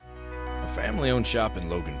family-owned shop in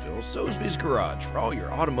Loganville, Soesby's Garage, for all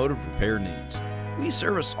your automotive repair needs. We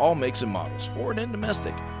service all makes and models, foreign and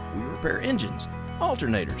domestic. We repair engines,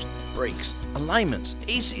 alternators, brakes, alignments,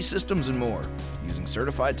 AC systems, and more, using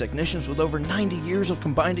certified technicians with over 90 years of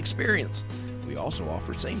combined experience. We also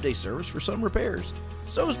offer same-day service for some repairs.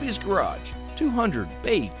 Soesby's Garage, 200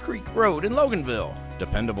 Bay Creek Road in Loganville.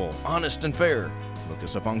 Dependable, honest, and fair. Look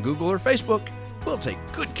us up on Google or Facebook. We'll take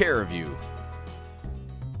good care of you.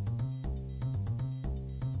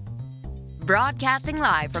 Broadcasting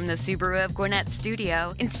live from the Subaru of Gwinnett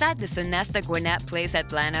studio inside the Sonesta Gwinnett Place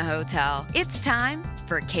Atlanta Hotel. It's time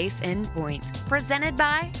for Case in Point, presented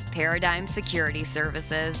by Paradigm Security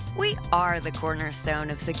Services. We are the cornerstone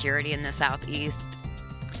of security in the Southeast.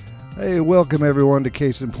 Hey, welcome everyone to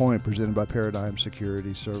Case in Point, presented by Paradigm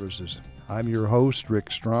Security Services. I'm your host,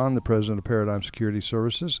 Rick Strawn, the president of Paradigm Security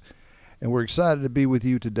Services, and we're excited to be with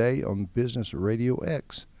you today on Business Radio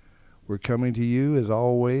X. We're coming to you, as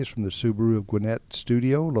always, from the Subaru of Gwinnett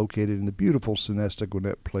studio, located in the beautiful Sonesta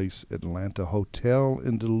Gwinnett Place Atlanta Hotel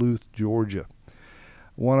in Duluth, Georgia. I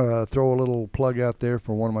want to throw a little plug out there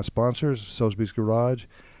for one of my sponsors, Soesby's Garage.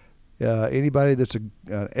 Anybody that's an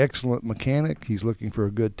excellent mechanic, he's looking for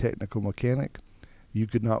a good technical mechanic. You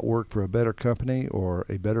could not work for a better company or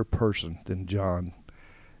a better person than John.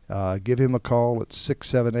 Give him a call at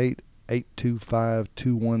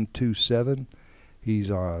 678-825-2127.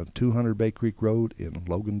 He's on 200 Bay Creek Road in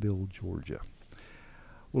Loganville, Georgia.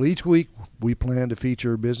 Well, each week we plan to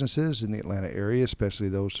feature businesses in the Atlanta area, especially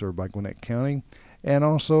those served by Gwinnett County, and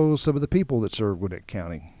also some of the people that serve Gwinnett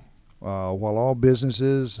County. While all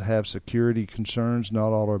businesses have security concerns,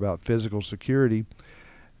 not all are about physical security,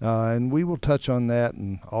 and we will touch on that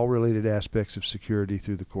and all related aspects of security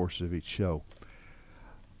through the course of each show.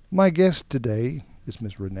 My guest today is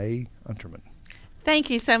Ms. Renee Unterman.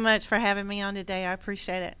 Thank you so much for having me on today. I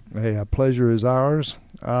appreciate it. Hey, a pleasure is ours.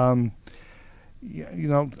 I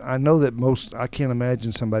know that I can't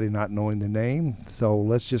imagine somebody not knowing the name. So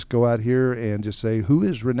let's just go out here and just say, who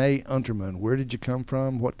is Renee Unterman? Where did you come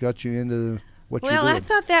from? What got you into what you're doing? Well, I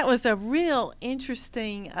thought that was a real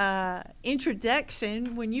interesting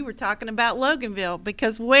introduction when you were talking about Loganville,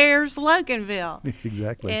 because where's Loganville?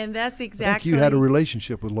 Exactly. And that's exactly. I think you had a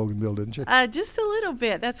relationship with Loganville, didn't you? Just a little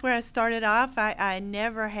bit. That's where I started off. I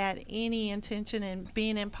never had any intention in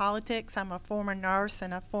being in politics. I'm a former nurse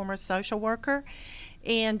and a former social worker.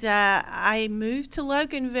 And I moved to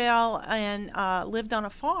Loganville and lived on a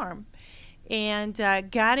farm. And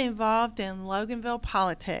got involved in Loganville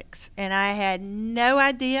politics. And I had no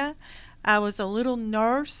idea. I was a little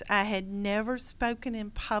nurse. I had never spoken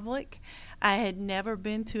in public. I had never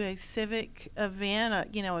been to a civic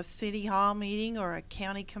event, a city hall meeting or a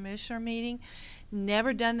county commissioner meeting.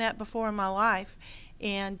 Never done that before in my life.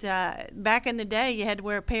 And back in the day, you had to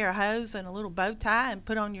wear a pair of hose and a little bow tie and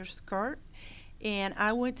put on your skirt. And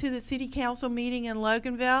I went to the city council meeting in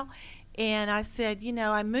Loganville. And I said,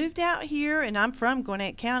 I moved out here, and I'm from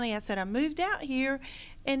Gwinnett County. I said, I moved out here,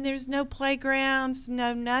 and there's no playgrounds,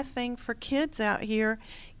 nothing for kids out here.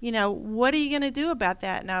 What are you going to do about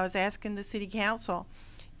that? And I was asking the city council,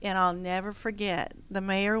 and I'll never forget. The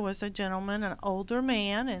mayor was a gentleman, an older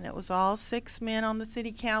man, and it was all 6 men on the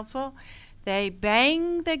city council. They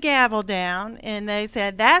banged the gavel down, and they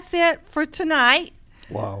said, that's it for tonight.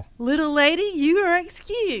 Wow. Little lady, you are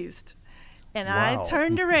excused. And wow. I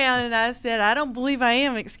turned around and I said, I don't believe I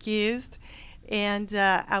am excused. And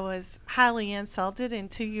I was highly insulted.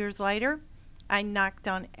 And 2 years later, I knocked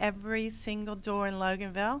on every single door in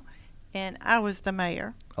Loganville, and I was the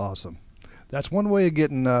mayor. Awesome. That's one way of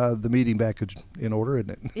getting the meeting back in order, isn't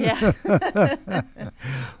it? Yeah.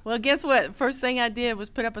 Well, guess what? First thing I did was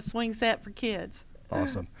put up a swing set for kids.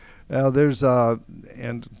 Awesome. Now, there's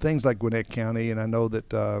and things like Gwinnett County, and I know that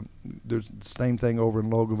there's the same thing over in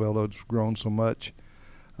Loganville, though it's grown so much.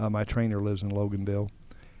 My trainer lives in Loganville.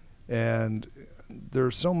 And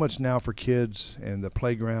there's so much now for kids and the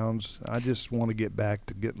playgrounds. I just want to get back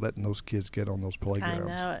to letting those kids get on those playgrounds. I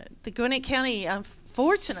know. The Gwinnett County,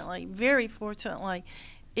 unfortunately, very fortunately,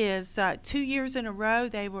 is 2 years in a row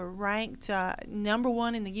they were ranked number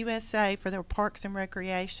one in the USA for their parks and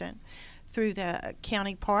recreation through the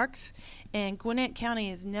county parks. And Gwinnett County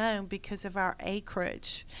is known because of our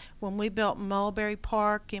acreage. When we built Mulberry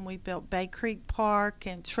Park and we built Bay Creek Park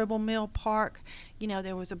and Tribble Mill Park,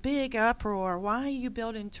 there was a big uproar. Why are you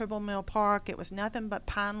building Tribble Mill Park? It was nothing but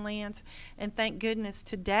pine lands. And thank goodness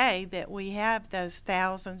today that we have those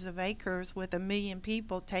thousands of acres with 1 million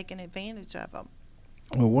people taking advantage of them.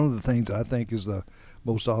 Well, one of the things I think is the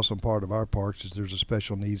most awesome part of our parks is there's a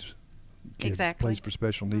special needs Exactly. place for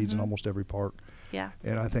special needs in almost every park. Yeah.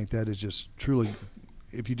 And I think that is just truly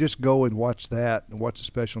if you just go and watch that and watch the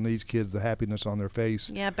special needs kids, the happiness on their face.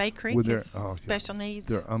 Yeah, Bay Creek with is special needs.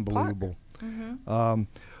 They're unbelievable. Mm-hmm.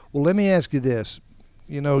 Well, let me ask you this.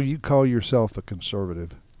 You call yourself a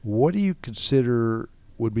conservative. What do you consider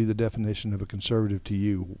would be the definition of a conservative to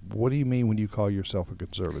you? What do you mean when you call yourself a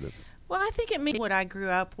conservative? Well, I think it means what I grew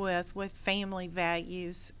up with family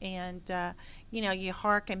values. And, you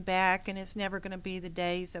hearken back, and it's never going to be the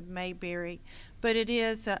days of Mayberry. But it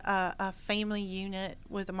is a family unit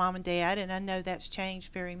with a mom and dad, and I know that's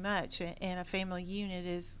changed very much. And a family unit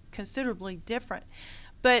is considerably different.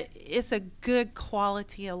 But it's a good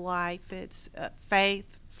quality of life. It's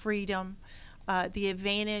faith, freedom, the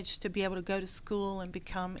advantage to be able to go to school and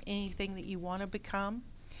become anything that you want to become.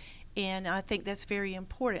 And I think that's very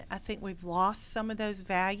important. I think we've lost some of those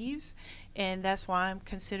values, and that's why I'm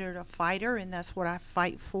considered a fighter, and that's what I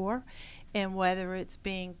fight for. And whether it's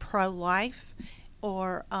being pro-life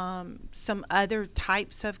or some other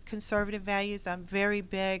types of conservative values, I'm very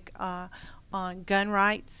big on gun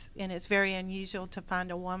rights, and it's very unusual to find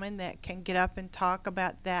a woman that can get up and talk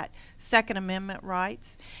about that Second Amendment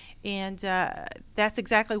rights. And that's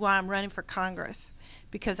exactly why I'm running for Congress,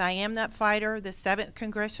 because I am that fighter. The 7th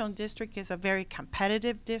Congressional District is a very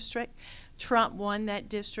competitive district. Trump won that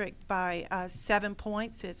district by 7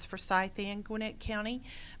 points. It's Forsyth and Gwinnett County.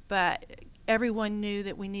 But everyone knew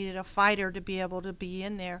that we needed a fighter to be able to be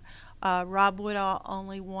in there. Rob Woodall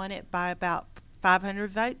only won it by about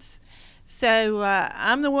 500 votes. So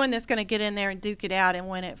I'm the one that's going to get in there and duke it out and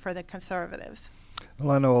win it for the conservatives.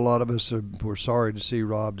 Well, I know a lot of us were sorry to see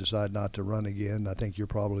Rob decide not to run again. I think you're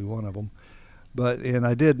probably one of them. And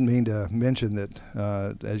I did mean to mention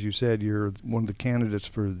that, as you said, you're one of the candidates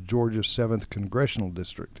for Georgia's 7th Congressional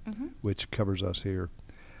District, which covers us here.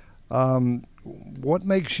 What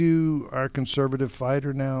makes you our conservative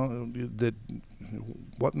fighter now?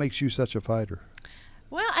 What makes you such a fighter?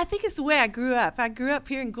 Well, I think it's the way I grew up. I grew up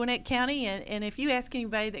here in Gwinnett County, and if you ask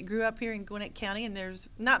anybody that grew up here in Gwinnett County, and there's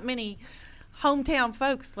not many hometown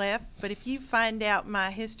folks left, but if you find out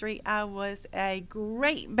my history, I was a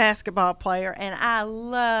great basketball player, and I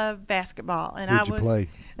love basketball. And Where'd you play?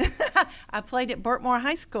 I played at Burtmore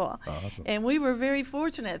High School. Awesome. And we were very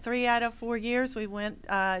fortunate. 3 out of 4 years we went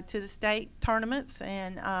to the state tournaments,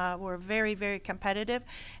 and were very, very competitive.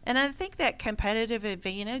 And I think that competitive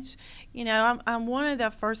advantage, I'm one of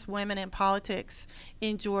the first women in politics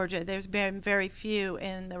in Georgia. There's been very few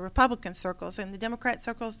in the Republican circles. In the Democrat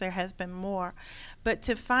circles, there has been more. But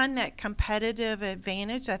to find that competitive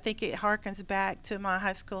advantage, I think it harkens back to my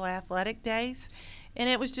high school athletic days. And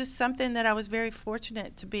it was just something that I was very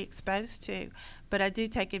fortunate to be exposed to. But I do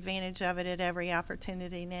take advantage of it at every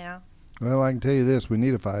opportunity now. Well, I can tell you this. We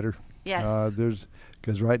need a fighter. Yes.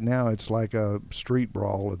 Because right now it's like a street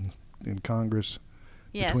brawl in Congress.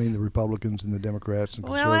 Yes. Between the Republicans and the Democrats and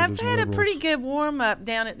conservatives. Well, I've had and a pretty good warm-up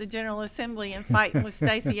down at the General Assembly and fighting with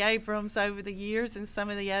Stacey Abrams over the years and some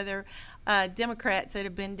of the other Democrats that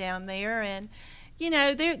have been down there. And,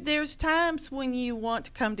 there's times when you want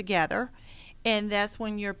to come together, and that's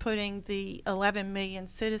when you're putting the 11 million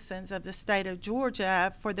citizens of the state of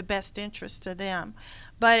Georgia for the best interest of them.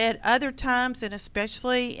 But at other times, and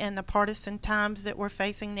especially in the partisan times that we're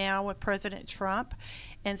facing now with President Trump,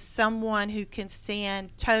 and someone who can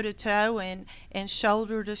stand toe-to-toe and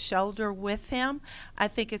shoulder-to-shoulder with him, I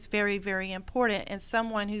think it's very, very important. And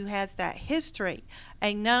someone who has that history,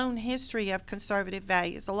 a known history of conservative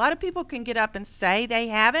values. A lot of people can get up and say they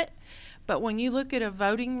have it, but when you look at a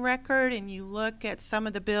voting record and you look at some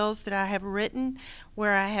of the bills that I have written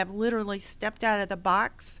where I have literally stepped out of the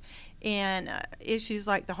box, and issues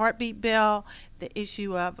like the heartbeat bill, the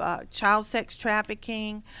issue of child sex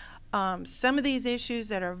trafficking, some of these issues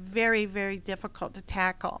that are very, very difficult to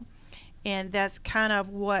tackle. And that's kind of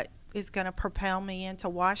what is going to propel me into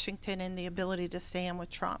Washington and the ability to stand with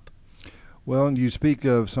Trump. Well, and you speak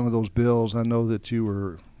of some of those bills. I know that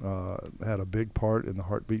you had a big part in the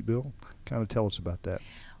heartbeat bill. Kind of tell us about that.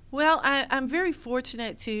 Well, I'm very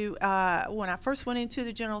fortunate to, when I first went into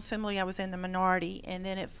the General Assembly, I was in the minority, and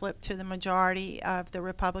then it flipped to the majority of the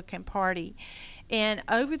Republican Party. And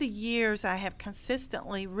over the years, I have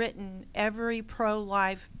consistently written every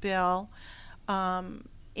pro-life bill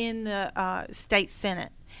in the state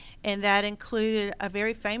Senate. And that included a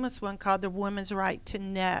very famous one called the Women's Right to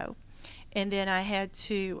Know. And then I had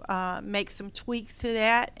to make some tweaks to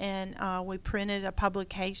that, and we printed a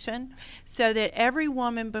publication so that every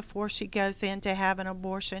woman before she goes in to have an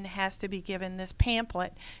abortion has to be given this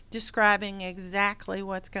pamphlet describing exactly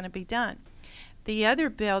what's going to be done. The other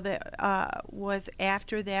bill that was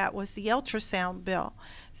after that was the ultrasound bill,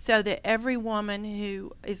 so that every woman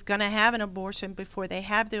who is going to have an abortion, before they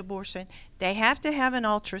have the abortion, they have to have an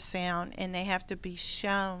ultrasound and they have to be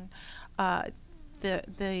shown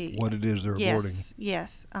the what it is they're aborting.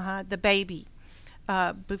 Yes, the baby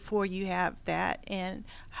before you have that, and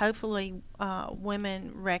hopefully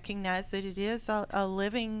women recognize that it is a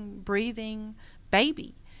living, breathing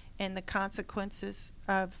baby, and the consequences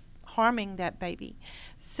of harming that baby.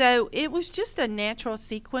 So it was just a natural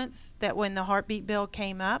sequence that when the heartbeat bill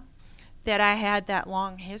came up, that I had that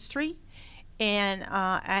long history, and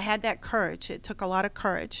I had that courage. It took a lot of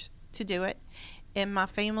courage to do it, and my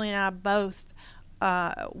family and I both,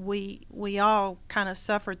 we all kind of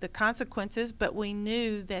suffered the consequences, but we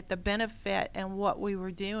knew that the benefit and what we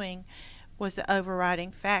were doing was the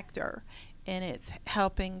overriding factor, and it's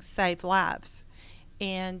helping save lives.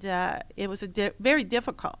 And it was very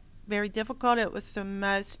difficult. Very difficult. It was the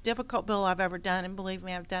most difficult bill I've ever done, and believe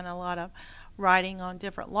me, I've done a lot of writing on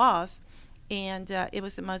different laws, and it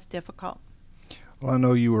was the most difficult. Well, I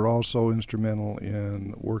know you were also instrumental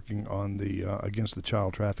in working on the against the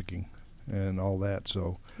child trafficking and all that,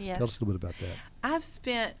 so Yes. tell us a little bit about that. I've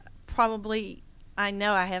spent probably, I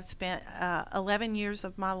know I have spent 11 years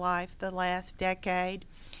of my life, the last decade.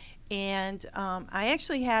 And I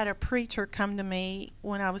actually had a preacher come to me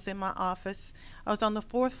when I was in my office. I was on the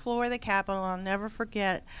 4th floor of the Capitol. I'll never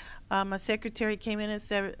forget. My secretary came in and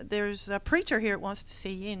said, "There's a preacher here that wants to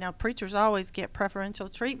see you." Now, preachers always get preferential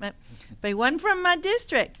treatment, but he wasn't from my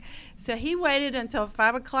district. So he waited until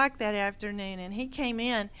 5 o'clock that afternoon, and he came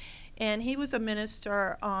in. And he was a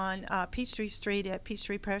minister on Peachtree Street at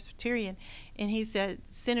Peachtree Presbyterian. And he said,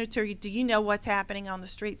 "Senator, do you know what's happening on the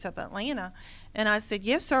streets of Atlanta?" And I said,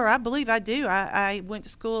 "Yes, sir, I believe I do. I went to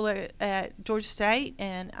school at Georgia State,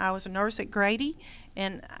 and I was a nurse at Grady,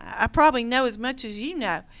 and I probably know as much as you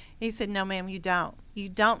know." He said, "No, ma'am, you don't. You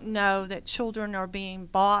don't know that children are being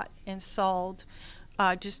bought and sold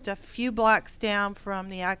just a few blocks down from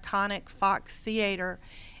the iconic Fox Theater,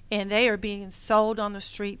 and they are being sold on the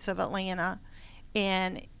streets of Atlanta."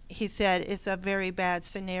 And he said, "It's a very bad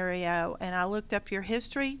scenario. And I looked up your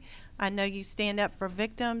history. I know you stand up for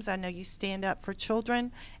victims. I know you stand up for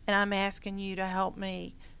children. And I'm asking you to help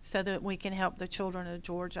me so that we can help the children of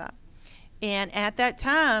Georgia." And at that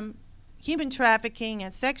time, human trafficking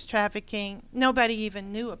and sex trafficking, nobody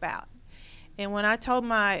even knew about. And when I told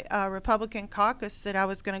my Republican caucus that I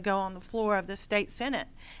was going to go on the floor of the state Senate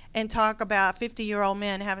and talk about 50-year-old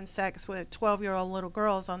men having sex with 12-year-old little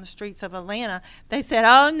girls on the streets of Atlanta, they said,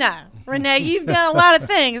 "Oh, no, Renee, you've done a lot of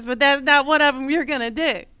things, but that's not one of them you're going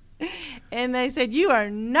to do." And they said, "You are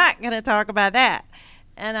not going to talk about that."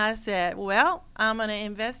 And I said, "Well, I'm going to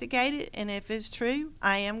investigate it, and if it's true,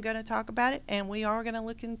 I am going to talk about it, and we are going to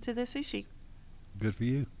look into this issue." Good for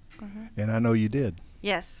you. Mm-hmm. And I know you did.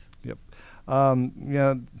 Yes. Yep.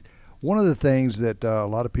 One of the things that a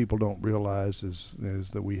lot of people don't realize is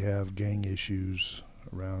that we have gang issues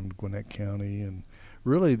around Gwinnett County, and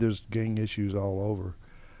really there's gang issues all over,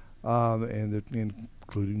 and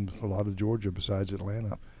including a lot of Georgia besides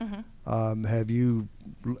Atlanta. Mm-hmm. Have you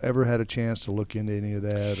ever had a chance to look into any of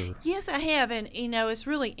that? Or? Yes, I have, and it's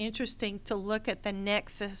really interesting to look at the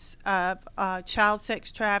nexus of child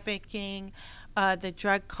sex trafficking, the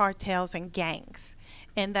drug cartels, and gangs.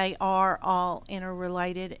 And they are all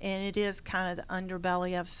interrelated, and it is kind of the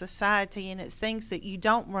underbelly of society, and it's things that you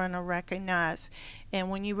don't want to recognize. And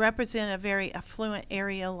when you represent a very affluent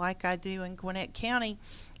area like I do in Gwinnett County,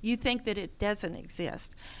 you think that it doesn't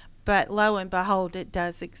exist. But lo and behold, it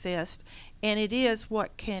does exist. And it is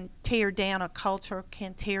what can tear down a culture,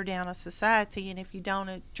 can tear down a society. And if you don't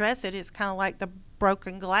address it, it's kind of like the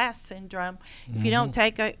broken glass syndrome. If you don't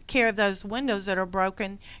take care of those windows that are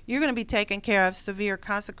broken, you're going to be taking care of severe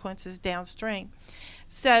consequences downstream.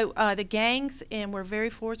 So the gangs, and we're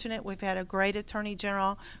very fortunate. We've had a great Attorney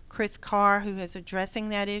General, Chris Carr, who is addressing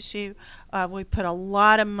that issue. We put a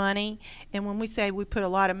lot of money, and when we say we put a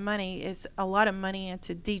lot of money, it's a lot of money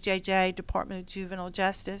into DJJ, Department of Juvenile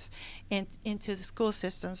Justice, and into the school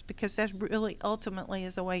systems, because that's really ultimately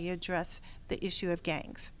is the way you address the issue of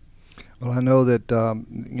gangs. Well, I know that,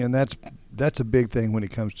 and that's a big thing when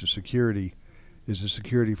it comes to security, is the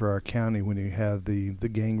security for our county when you have the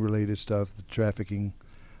gang-related stuff, the trafficking,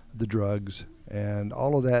 the drugs, and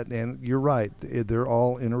all of that. And you're right, they're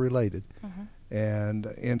all interrelated, and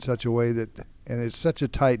in such a way that, and it's such a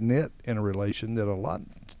tight-knit interrelation that a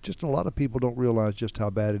lot of people don't realize just how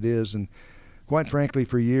bad it is. And quite frankly,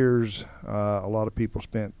 for years, a lot of people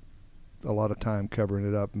spent a lot of time covering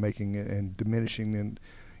it up, making it and diminishing and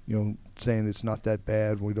saying it's not that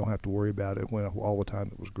bad. We don't have to worry about it when all the time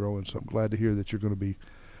it was growing. So I'm glad to hear that you're going to be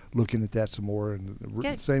looking at that some more.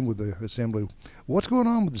 And same with the Assembly. What's going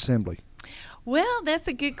on with the Assembly? Well, that's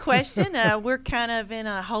a good question. We're kind of in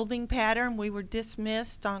a holding pattern. We were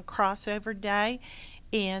dismissed on crossover day,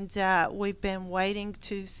 and we've been waiting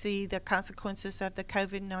to see the consequences of the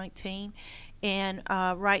COVID-19. And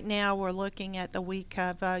right now we're looking at the week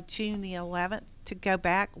of June the 11th to go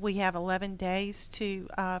back. We have 11 days to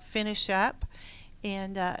finish up,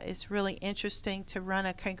 and it's really interesting to run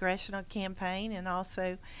a congressional campaign and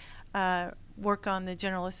also work on the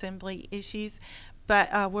General Assembly issues.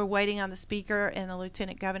 But we're waiting on the Speaker and the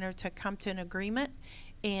Lieutenant Governor to come to an agreement,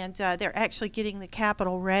 and they're actually getting the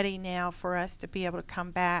Capitol ready now for us to be able to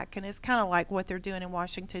come back. And it's kind of like what they're doing in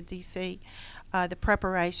Washington, D.C., the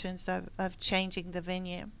preparations of changing the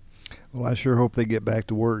venue. Well, I sure hope they get back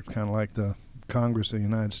to work, kind of like the Congress of the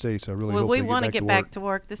United States. I really hope we they want to get back to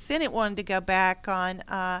work. The Senate wanted to go back on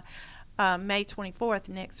May 24th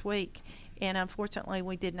next week, and unfortunately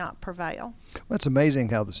we did not prevail. Well, it's amazing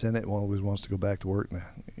how the Senate always wants to go back to work now.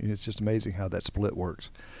 It's just amazing how that split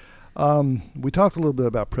works. We talked a little bit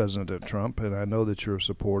about President Trump, and I know that you're a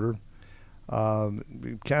supporter.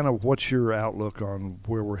 Kind of what's your outlook on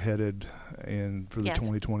where we're headed for the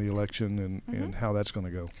 2020 election and how that's going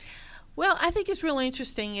to go? Well, I think it's really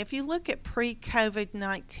interesting. If you look at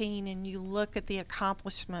pre-COVID-19 and you look at the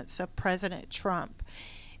accomplishments of President Trump,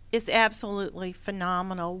 it's absolutely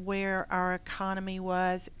phenomenal where our economy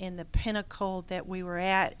was in the pinnacle that we were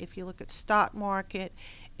at. If you look at stock market,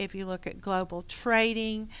 if you look at global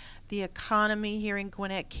trading, the economy here in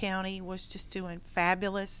Gwinnett County was just doing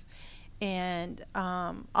fabulous. And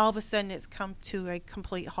all of a sudden it's come to a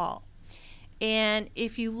complete halt. And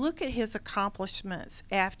if you look at his accomplishments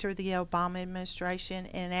after the Obama administration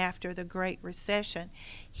and after the Great Recession,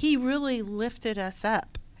 he really lifted us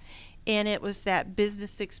up. And it was that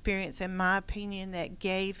business experience, in my opinion, that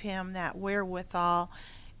gave him that wherewithal.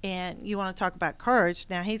 And you want to talk about courage.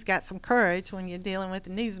 Now, he's got some courage when you're dealing with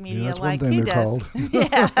the news media like he does.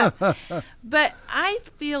 Yeah. But I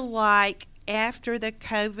feel like after the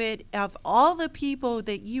COVID, of all the people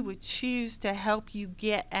that you would choose to help you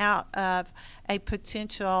get out of a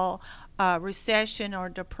potential recession or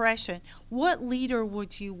depression, what leader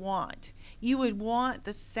would you want? You would want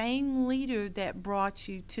the same leader that brought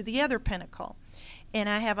you to the other pinnacle. And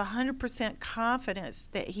I have 100% confidence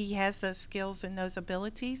that he has those skills and those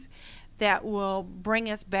abilities that will bring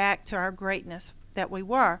us back to our greatness that we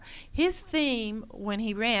were. His theme when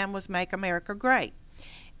he ran was Make America Great.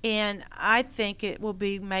 And I think it will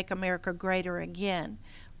be Make America Greater again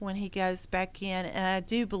when he goes back in. And I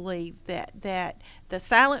do believe that the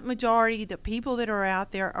silent majority, the people that are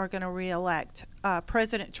out there, are going to reelect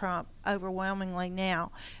President Trump overwhelmingly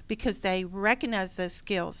now because they recognize those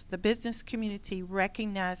skills. The business community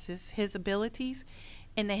recognizes his abilities,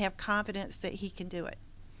 and they have confidence that he can do it.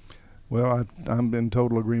 Well, I'm in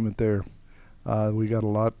total agreement there. We got a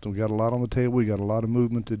lot on the table. We got a lot of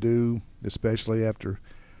movement to do, especially after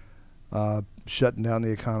shutting down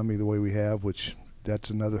the economy the way we have, which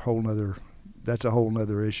that's a whole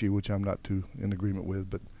nother issue, which I'm not too in agreement with.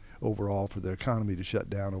 But overall, for the economy to shut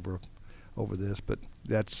down over this, but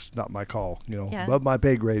that's not my call. Above my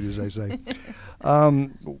pay grade, as they say.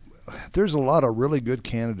 There's a lot of really good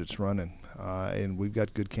candidates running, and we've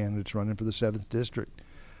got good candidates running for the 7th District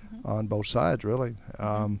on both sides, really.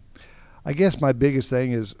 I guess my biggest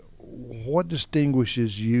thing is, what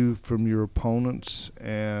distinguishes you from your opponents,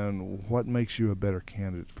 and what makes you a better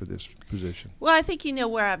candidate for this position? Well, I think you know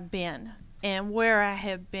where I've been and where I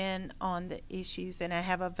have been on the issues, and I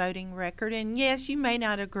have a voting record. And yes, you may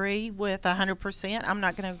not agree with 100%. I'm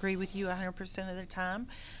not going to agree with you 100% of the time.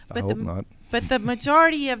 But I hope not. But the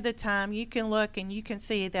majority of the time, you can look and you can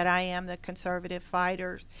see that I am the conservative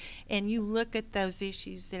fighter. And you look at those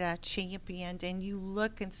issues that I championed, and you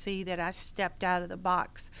look and see that I stepped out of the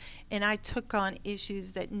box. And I took on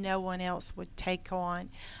issues that no one else would take on.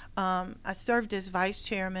 I served as vice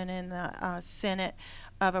chairman in the Senate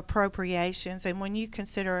of Appropriations. And when you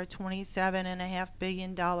consider a $27.5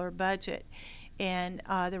 billion budget, and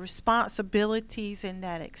the responsibilities in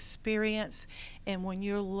that experience, and when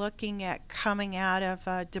you're looking at coming out of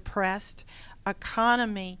a depressed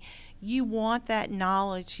economy, you want that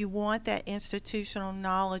knowledge, you want that institutional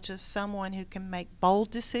knowledge of someone who can make bold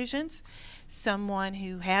decisions, someone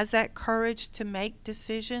who has that courage to make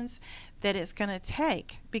decisions that it's going to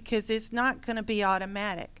take, because it's not going to be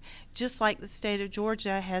automatic. Just like the state of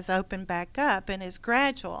Georgia has opened back up and is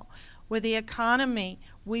gradual. With the economy,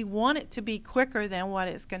 we want it to be quicker than what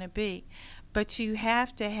it's going to be. But you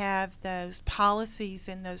have to have those policies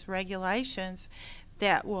and those regulations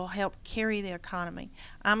that will help carry the economy.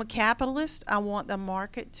 I'm a capitalist. I want the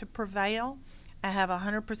market to prevail. I have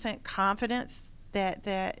 100% confidence that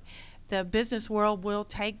the business world will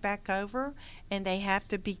take back over, and they have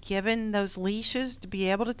to be given those leashes to be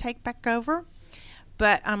able to take back over.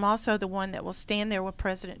 But I'm also the one that will stand there with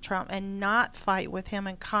President Trump and not fight with him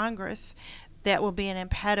in Congress that will be an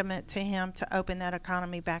impediment to him to open that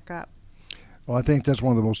economy back up. Well, I think that's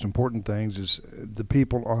one of the most important things is the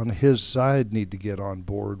people on his side need to get on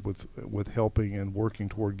board with helping and working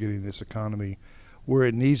toward getting this economy where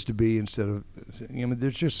it needs to be instead of,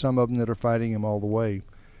 there's just some of them that are fighting him all the way.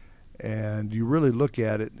 And you really look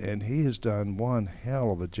at it, and he has done one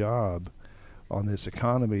hell of a job on this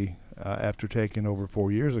economy after taking over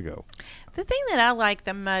 4 years ago. The thing that I like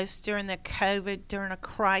the most during the COVID, during a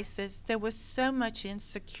crisis, there was so much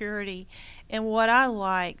insecurity. And what I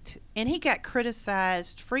liked, and he got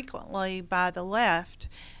criticized frequently by the left,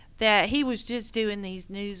 that he was just doing these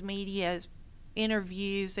news media's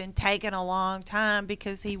interviews and taking a long time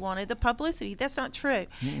because he wanted the publicity. That's not true.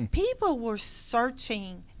 People were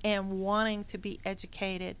searching and wanting to be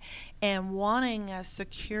educated and wanting a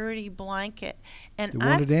security blanket. And They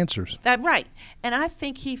wanted answers. Right. And I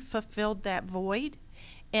think he fulfilled that void.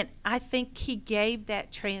 And I think he gave that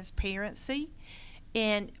transparency.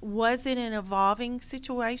 And was it an evolving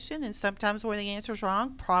situation? And sometimes were the answers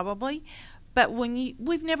wrong? Probably. But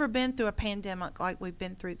we've never been through a pandemic like we've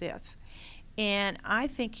been through this. And I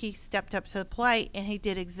think he stepped up to the plate, and he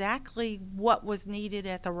did exactly what was needed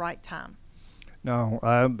at the right time. No,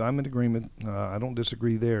 I'm in agreement. I don't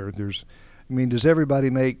disagree there. Does everybody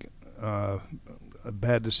make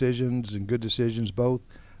bad decisions and good decisions both?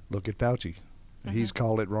 Look at Fauci. He's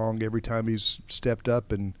called it wrong every time he's stepped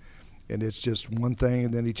up, and it's just one thing,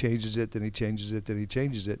 and then he changes it, then he changes it, then he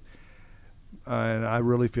changes it. And I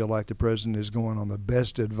really feel like the president is going on the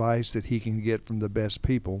best advice that he can get from the best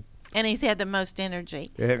people. And he's had the most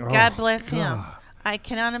energy. And, God bless him. I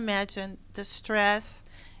cannot imagine the stress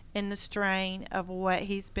and the strain of what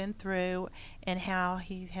he's been through and how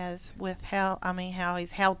he has how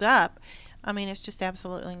he's held up. It's just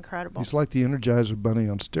absolutely incredible. He's like the Energizer Bunny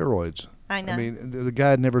on steroids. I know. The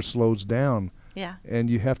guy never slows down. Yeah. And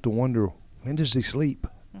you have to wonder, when does he sleep?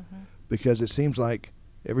 Because it seems like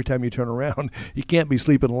every time you turn around, he can't be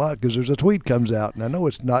sleeping a lot because there's a tweet comes out. And I know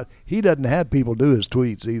it's not, he doesn't have people do his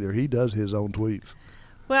tweets either. He does his own tweets.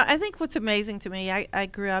 Well, I think what's amazing to me, I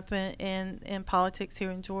grew up in politics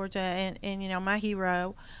here in Georgia, and my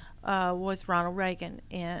hero was Ronald Reagan.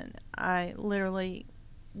 And I literally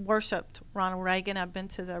worshipped Ronald Reagan. I've been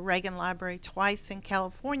to the Reagan Library twice in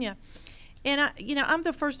California. And I'm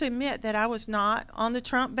the first to admit that I was not on the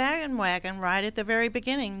Trump bandwagon right at the very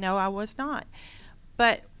beginning. No, I was not.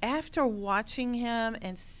 But after watching him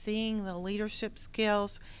and seeing the leadership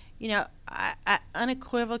skills, I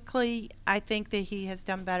unequivocally, I think that he has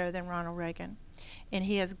done better than Ronald Reagan, and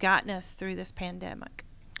he has gotten us through this pandemic.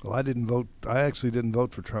 Well, I didn't vote. I actually didn't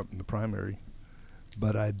vote for Trump in the primary,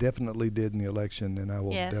 but I definitely did in the election, and I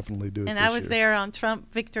will definitely do it. And this I was year. there on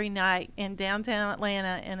Trump Victory Night in downtown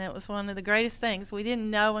Atlanta, and it was one of the greatest things. We didn't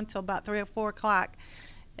know until about 3 or 4 o'clock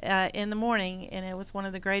in the morning, and it was one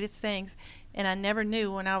of the greatest things. And I never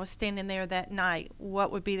knew when I was standing there that night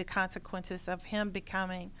what would be the consequences of him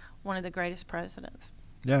becoming one of the greatest presidents.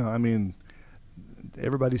 Yeah,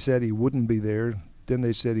 everybody said he wouldn't be there. Then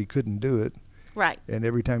they said he couldn't do it. Right. And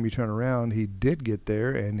every time you turn around, he did get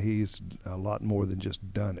there, and he's a lot more than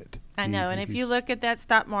just done it. I know. And if you look at that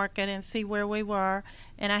stock market and see where we were,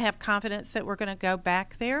 and I have confidence that we're going to go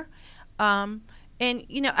back there.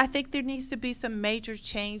 I think there needs to be some major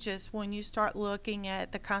changes when you start looking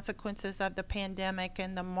at the consequences of the pandemic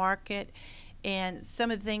and the market and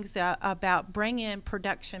some of the things about bringing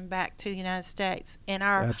production back to the United States. And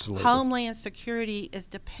our Absolutely. Homeland security is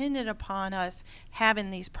dependent upon us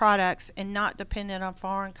having these products and not dependent on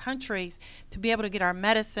foreign countries to be able to get our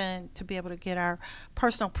medicine, to be able to get our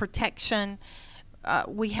personal protection.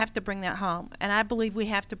 We have to bring that home. And I believe we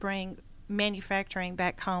have to bring manufacturing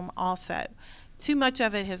back home also. Too much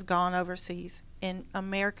of it has gone overseas, and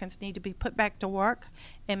Americans need to be put back to work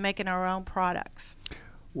and making our own products.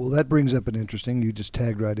 Well, that brings up you just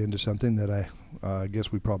tagged right into something that I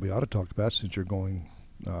guess we probably ought to talk about since you're going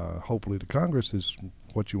hopefully to Congress is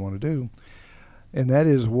what you want to do. And that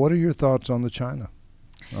is, what are your thoughts on the China?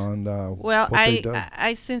 What they've done?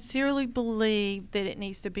 I sincerely believe that it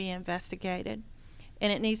needs to be investigated.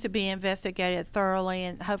 and it needs to be investigated thoroughly.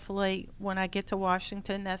 And hopefully when I get to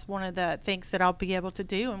Washington, that's one of the things that I'll be able to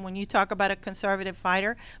do. And when you talk about a conservative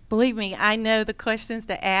fighter, believe me, I know the questions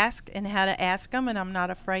to ask and how to ask them, and I'm not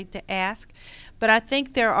afraid to ask. But I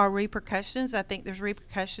think there are repercussions. I think there's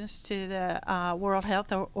repercussions to the World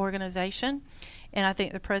Health Organization. And I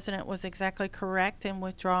think the president was exactly correct in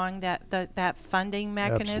withdrawing that funding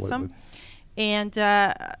mechanism. Absolutely. And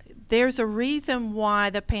there's a reason why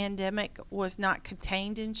the pandemic was not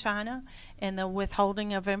contained in China and the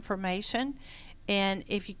withholding of information. And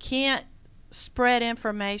if you can't spread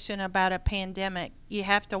information about a pandemic, you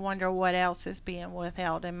have to wonder what else is being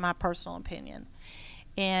withheld, in my personal opinion.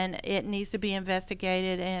 And it needs to be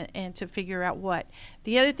investigated and to figure out what.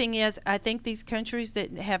 The other thing is, I think these countries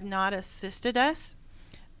that have not assisted us,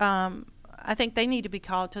 I think they need to be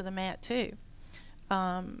called to the mat too.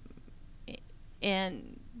 And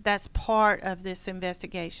that's part of this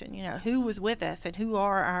investigation. You know, who was with us and who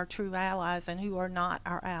are our true allies and who are not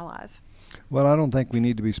our allies. Well, I don't think we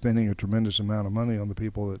need to be spending a tremendous amount of money on the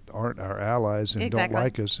people that aren't our allies and Exactly. don't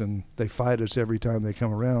like us, and they fight us every time they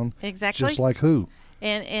come around. Exactly. Just like who?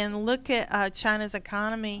 And look at China's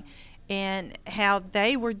economy and how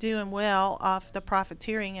they were doing well off the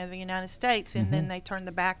profiteering of the United States, and then they turned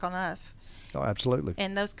the back on us. Oh, absolutely.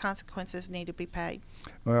 And those consequences need to be paid.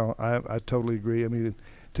 Well, I totally agree. I mean,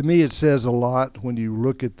 to me, it says a lot when you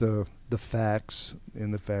look at the facts,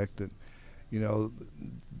 and the fact that, you know,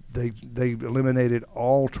 they eliminated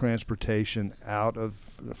all transportation out of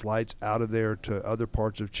flights out of there to other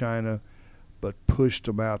parts of China, but pushed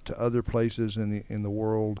them out to other places in the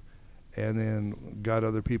world, and then got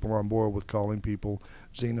other people on board with calling people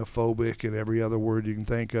xenophobic and every other word you can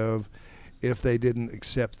think of. If they didn't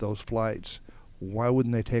accept those flights, why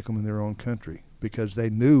wouldn't they take them in their own country? Because they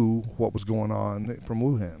knew what was going on from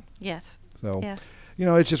Wuhan. Yes. So, Yes. you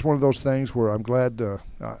know, it's just one of those things where I'm glad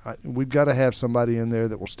we've got to have somebody in there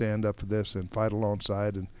that will stand up for this and fight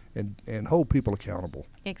alongside and hold people accountable.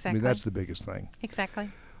 Exactly. I mean, that's the biggest thing. Exactly.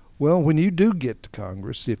 Well, when you do get to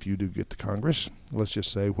Congress, if you do get to Congress, let's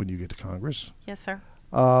just say when you get to Congress, Yes, sir.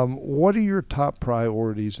 what are your top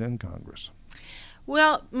priorities in Congress?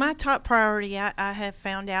 Well, my top priority, I have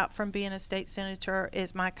found out from being a state senator,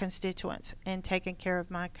 is my constituents and taking care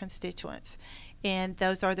of my constituents. And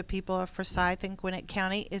those are the people of Forsyth and Gwinnett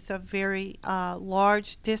County. It's a very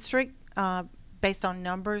large district based on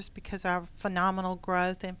numbers because of our phenomenal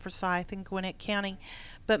growth in Forsyth and Gwinnett County.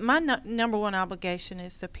 But my number one obligation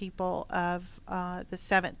is the people of the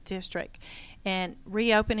 7th District. And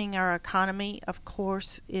reopening our economy, of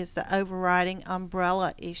course, is the overriding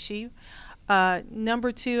umbrella issue.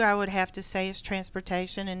 Number 2, I would have to say, is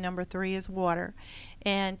transportation, and number 3 is water.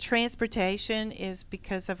 And transportation is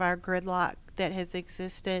because of our gridlock that has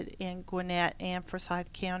existed in Gwinnett and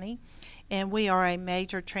Forsyth County. And we are a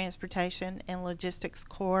major transportation and logistics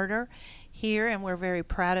corridor here, and we're very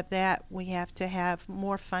proud of that. We have to have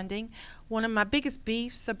more funding. One of my biggest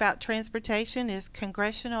beefs about transportation is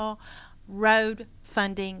congressional road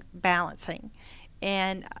funding balancing.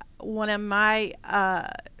 And one of my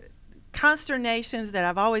consternations that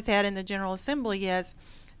I've always had in the General Assembly is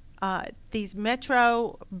these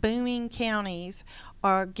metro booming counties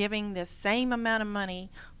are giving the same amount of money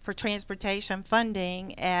for transportation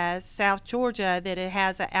funding as South Georgia, that it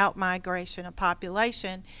has an outmigration of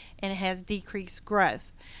population and it has decreased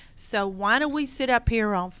growth. So why do we sit up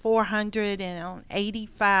here on 400 and on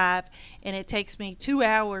 85 and it takes me 2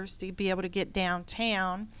 hours to be able to get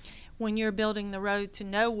downtown when you're building the road to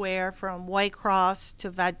nowhere from Waycross to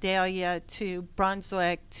Vidalia to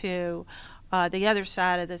Brunswick to the other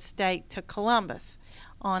side of the state to Columbus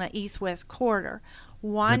on an east-west corridor?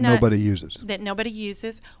 Why that not? Nobody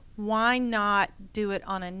uses. Why not do it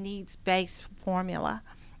on a needs-based formula?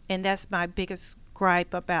 And that's my biggest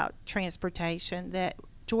gripe about transportation, that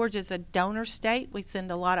Georgia's a donor state. We send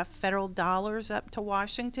a lot of federal dollars up to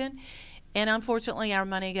Washington. And unfortunately, our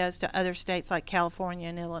money goes to other states like California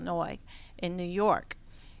and Illinois and New York.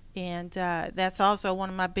 And that's also one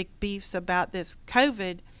of my big beefs about this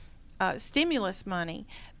COVID stimulus money,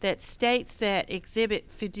 that states that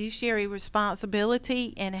exhibit fiduciary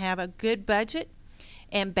responsibility and have a good budget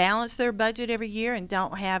and balance their budget every year and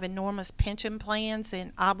don't have enormous pension plans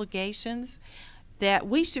and obligations, that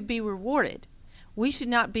we should be rewarded. We should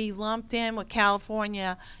not be lumped in with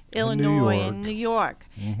California, Illinois, and New York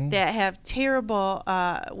that have terrible,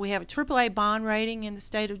 we have a AAA bond rating in the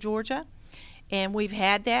state of Georgia, and we've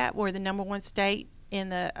had that. We're the number 1 state in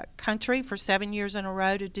the country for 7 years in a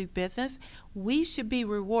row to do business. We should be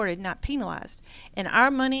rewarded, not penalized. And our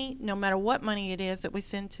money, no matter what money it is that we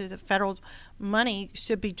send to the federal money,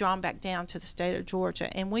 should be drawn back down to the state of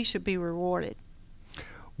Georgia, and we should be rewarded.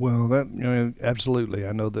 Well, absolutely.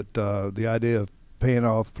 I know that the idea of paying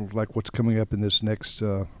off, like what's coming up in this next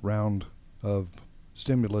round of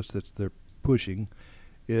stimulus that they're pushing,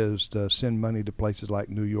 is to send money to places like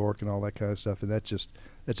New York and all that kind of stuff, and that's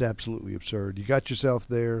absolutely absurd. You got yourself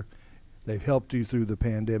there. They've helped you through the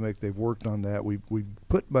pandemic. They've worked on that. We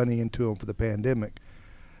put money into them for the pandemic,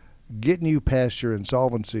 getting you past your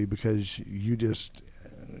insolvency because you just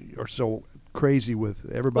are so crazy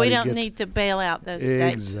with everybody. We don't need to bail out those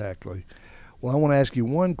states. Exactly. Well, I want to ask you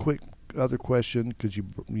one quick other question, because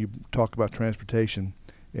you talk about transportation,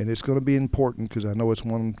 and it's going to be important because I know it's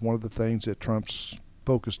one of the things that Trump's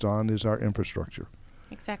focused on is our infrastructure.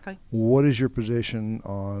 Exactly. What is your position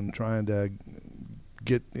on trying to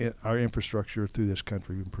get our infrastructure through this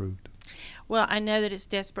country improved? Well, I know that it's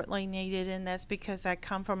desperately needed, and that's because I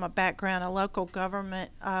come from a background of local government,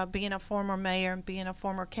 being a former mayor and being a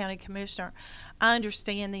former county commissioner. I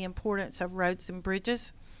understand the importance of roads and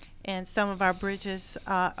bridges, and some of our bridges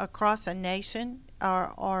across the nation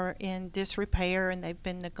are in disrepair and they've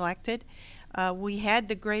been neglected. We had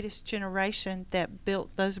the greatest generation that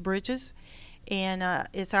built those bridges, and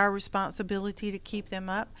it's our responsibility to keep them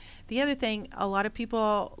up. The other thing a lot of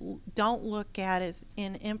people don't look at is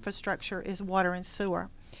in infrastructure is water and sewer.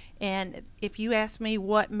 And if you ask me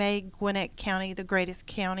what made Gwinnett County the greatest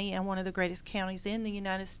county and one of the greatest counties in the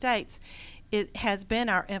United States, it has been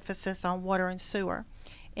our emphasis on water and sewer.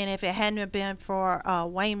 And if it hadn't have been for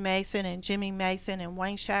Wayne Mason and Jimmy Mason and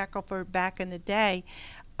Wayne Shackelford back in the day,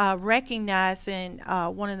 recognizing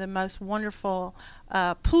one of the most wonderful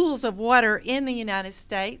pools of water in the United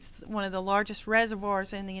States, one of the largest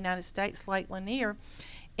reservoirs in the United States, Lake Lanier,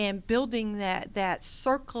 and building that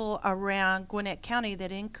circle around Gwinnett County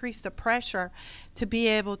that increased the pressure to be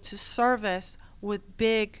able to service with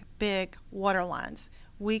big water lines.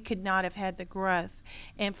 We could not have had the growth.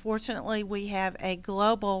 And fortunately, we have a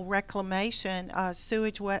global reclamation,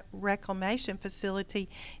 sewage reclamation facility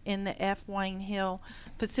in the F. Wayne Hill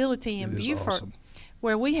facility in Beaufort, awesome,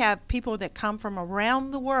 where we have people that come from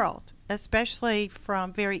around the world, especially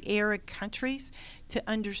from very arid countries, to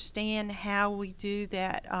understand how we do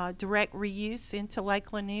that direct reuse into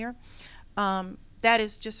Lake Lanier. That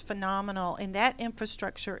is just phenomenal, and that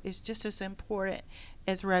infrastructure is just as important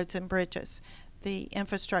as roads and bridges. The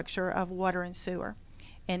infrastructure of water and sewer,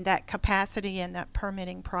 and that capacity and that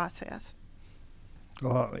permitting process.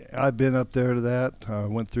 I've been up there to that.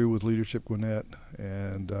 Went through with Leadership Gwinnett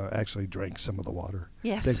and actually drank some of the water.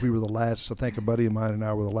 Yes. I think we were the last. I think a buddy of mine and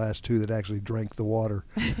I were the last two that actually drank the water.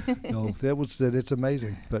 It's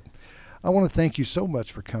amazing. But I want to thank you so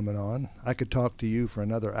much for coming on. I could talk to you for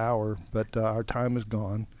another hour, but our time is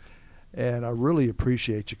gone. And I really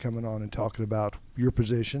appreciate you coming on and talking about your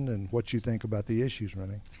position and what you think about the issues,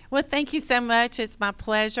 Renee. Well, thank you so much. It's my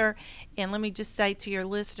pleasure. And let me just say to your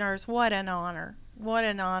listeners, what an honor. What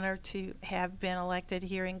an honor to have been elected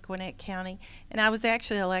here in Gwinnett County. And I was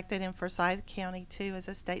actually elected in Forsyth County, too, as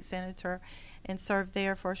a state senator and served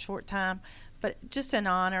there for a short time. But just an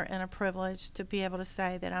honor and a privilege to be able to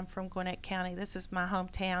say that I'm from Gwinnett County. This is my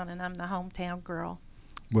hometown, and I'm the hometown girl.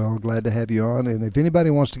 Well, glad to have you on. And if anybody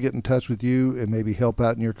wants to get in touch with you and maybe help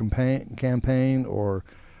out in your campaign or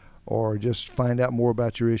just find out more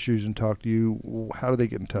about your issues and talk to you, how do they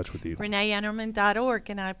get in touch with you? ReneeUnderman.org,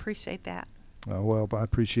 and I appreciate that. Well, I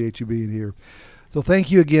appreciate you being here. So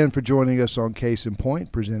thank you again for joining us on Case in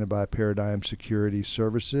Point, presented by Paradigm Security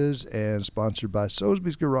Services and sponsored by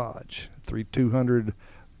Sosby's Garage, 3200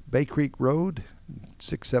 Bay Creek Road,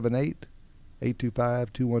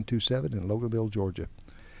 678-825-2127 in Loganville, Georgia.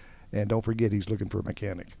 And don't forget, he's looking for a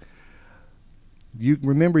mechanic.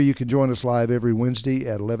 Remember, you can join us live every Wednesday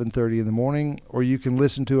at 11:30 in the morning, or you can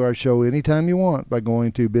listen to our show anytime you want by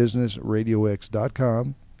going to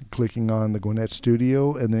businessradiox.com, clicking on the Gwinnett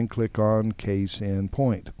Studio, and then click on Case in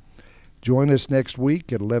Point. Join us next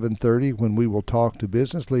week at 11:30 when we will talk to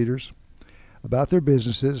business leaders about their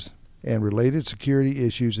businesses and related security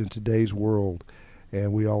issues in today's world.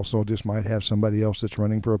 And we also just might have somebody else that's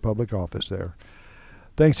running for a public office there.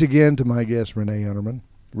 Thanks again to my guest, Renee Underman,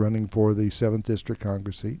 running for the 7th District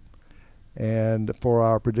Congress seat. And for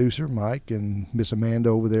our producer, Mike, and Miss Amanda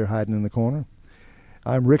over there hiding in the corner.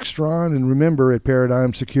 I'm Rick Strawn, and remember, at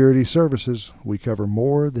Paradigm Security Services, we cover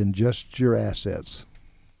more than just your assets.